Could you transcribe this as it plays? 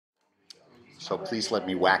So please let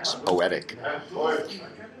me wax poetic.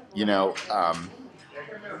 You know,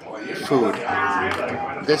 food.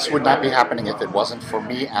 This would not be happening if it wasn't for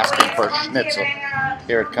me asking for schnitzel.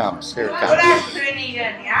 Here it comes. Here it comes.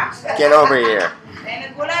 Get over here.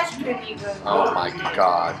 Oh my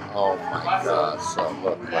God. Oh my God. So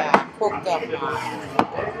look. Yeah, cook them.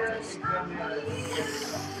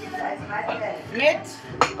 Mit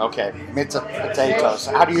Okay, mit potatoes.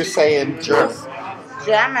 How do you say in German?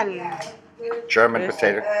 German. German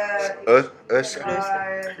potato. Klöße.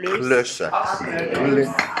 Klöße. Zu And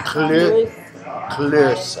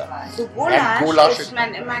Goulash Goulash. isst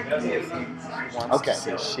man immer Klöße. Okay,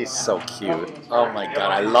 she's so cute. Oh my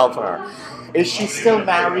God, I love her. Is she still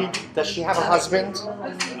married? Does she have a husband?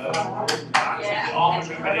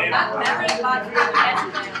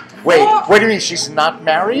 Wait, what do you mean she's not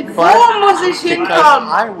married? Wo muss ich hinkommen?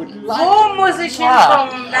 I would like. Wo muss ich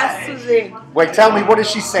hinkommen, um das zu sehen? Wait, tell me, what is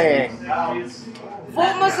she saying? Wo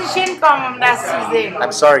muss ich hinkommen, um das zu sehen?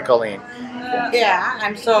 I'm sorry, Colleen. Yeah,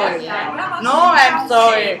 I'm sorry. No, I'm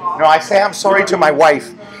sorry. No, I say I'm sorry to my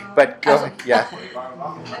wife, but go, yeah.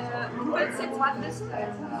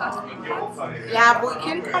 Ja, wo ich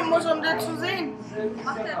hinkommen muss, um das zu sehen.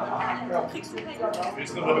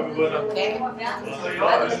 Okay.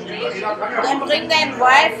 Dann bring dein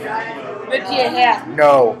Wife mit hierher.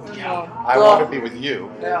 No, I Go. want to be with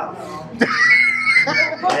you.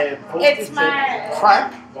 It's my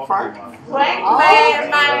Frank? Frank,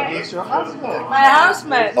 my He's your husband. my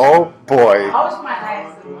housemate. Oh boy,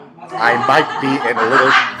 Housemate. I might be in a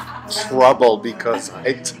little trouble because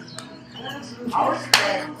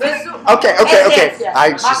Okay.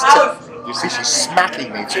 You see, she's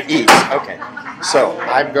smacking me to eat. Okay, so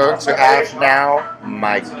I'm going to have now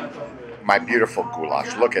my beautiful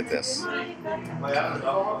goulash. Look at this.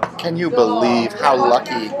 Can you believe how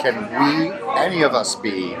lucky can we, any of us,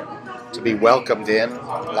 be to be welcomed in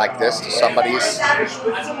like this to somebody's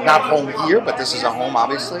not home here, but this is a home,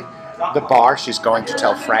 obviously. The bar. She's going to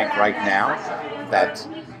tell Frank right now that.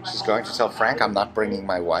 She's going to tell Frank I'm not bringing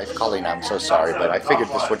my wife. Colleen, I'm so sorry, but I figured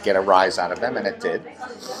this would get a rise out of them, and it did.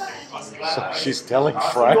 So she's telling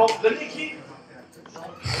Frank.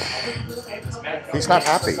 He's not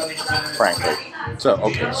happy, frankly. So,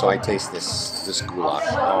 okay, so I taste this goulash.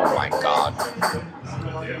 Oh my God.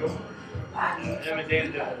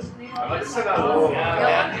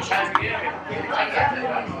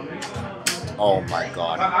 Oh my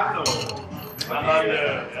God.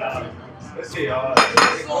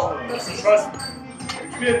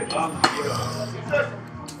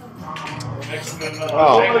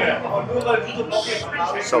 Oh.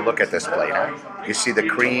 So look at this plate. Huh? You see the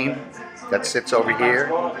cream that sits over here?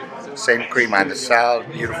 Same cream on the salad,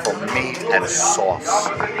 beautiful meat and sauce.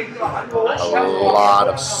 A lot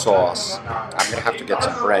of sauce. I'm going to have to get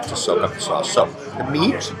some bread to soak up the sauce. So the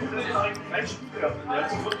meat,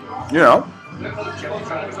 you know,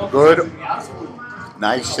 good,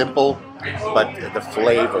 nice, simple, but the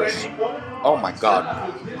flavors, oh my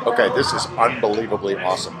God. Okay, this is unbelievably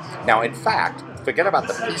awesome. Now, in fact, forget about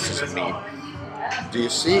the pieces of meat. Do you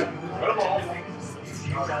see?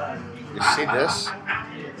 You see this?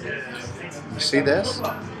 You see this?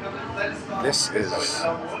 This is,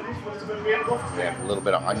 we have a little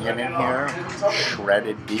bit of onion in here,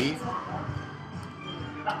 shredded beef.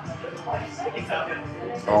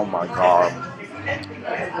 Oh my God.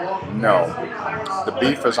 No, the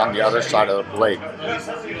beef is on the other side of the plate.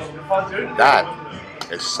 That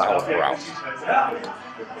is sauerkraut.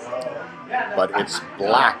 But it's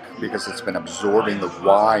black because it's been absorbing the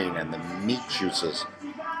wine and the meat juices.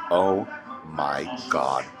 Oh my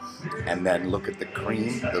God. And then look at the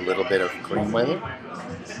cream, the little bit of cream with it.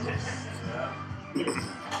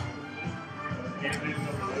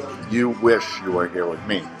 You wish you were here with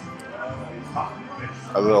me.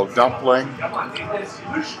 A little dumpling,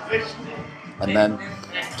 and then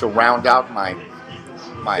to round out my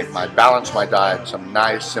balance my diet, some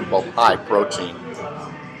nice, simple, high protein.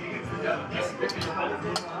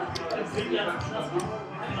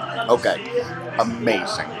 Okay,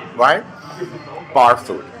 amazing, right? Bar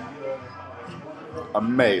food,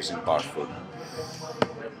 amazing bar food.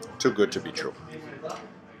 Too good to be true.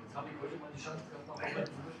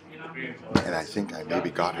 And I think I maybe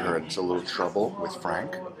got her into a little trouble with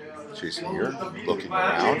Frank. She's here, looking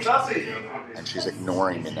around, and she's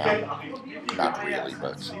ignoring me now. Not really,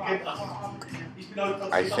 but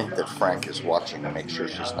I think that Frank is watching to make sure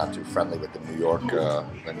she's not too friendly with the New Yorker,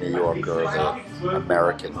 the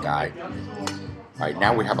American guy. All right,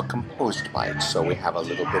 now we have a composed bite. So we have a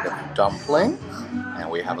little bit of dumpling, and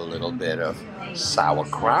we have a little bit of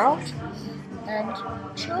sauerkraut, and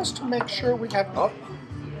just to make sure we have, oh,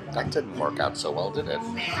 That didn't work out so well, did it?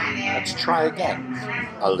 Let's try again.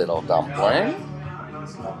 A little dumpling.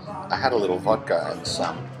 I had a little vodka and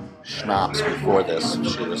some schnapps before this.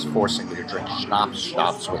 She was forcing me to drink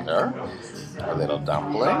schnapps with her. A little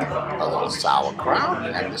dumpling, a little sauerkraut,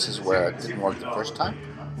 and this is where it didn't work the first time.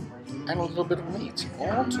 And a little bit of meat.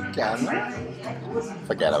 All together.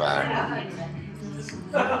 Forget about it.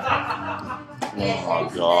 Oh my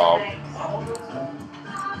god.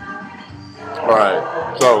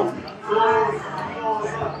 Alright, so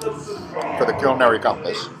for the Culinary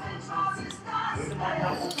Compass.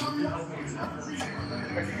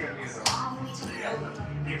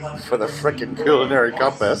 For the frickin' Culinary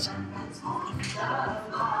Compass.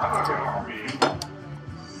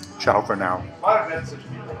 Ciao for now.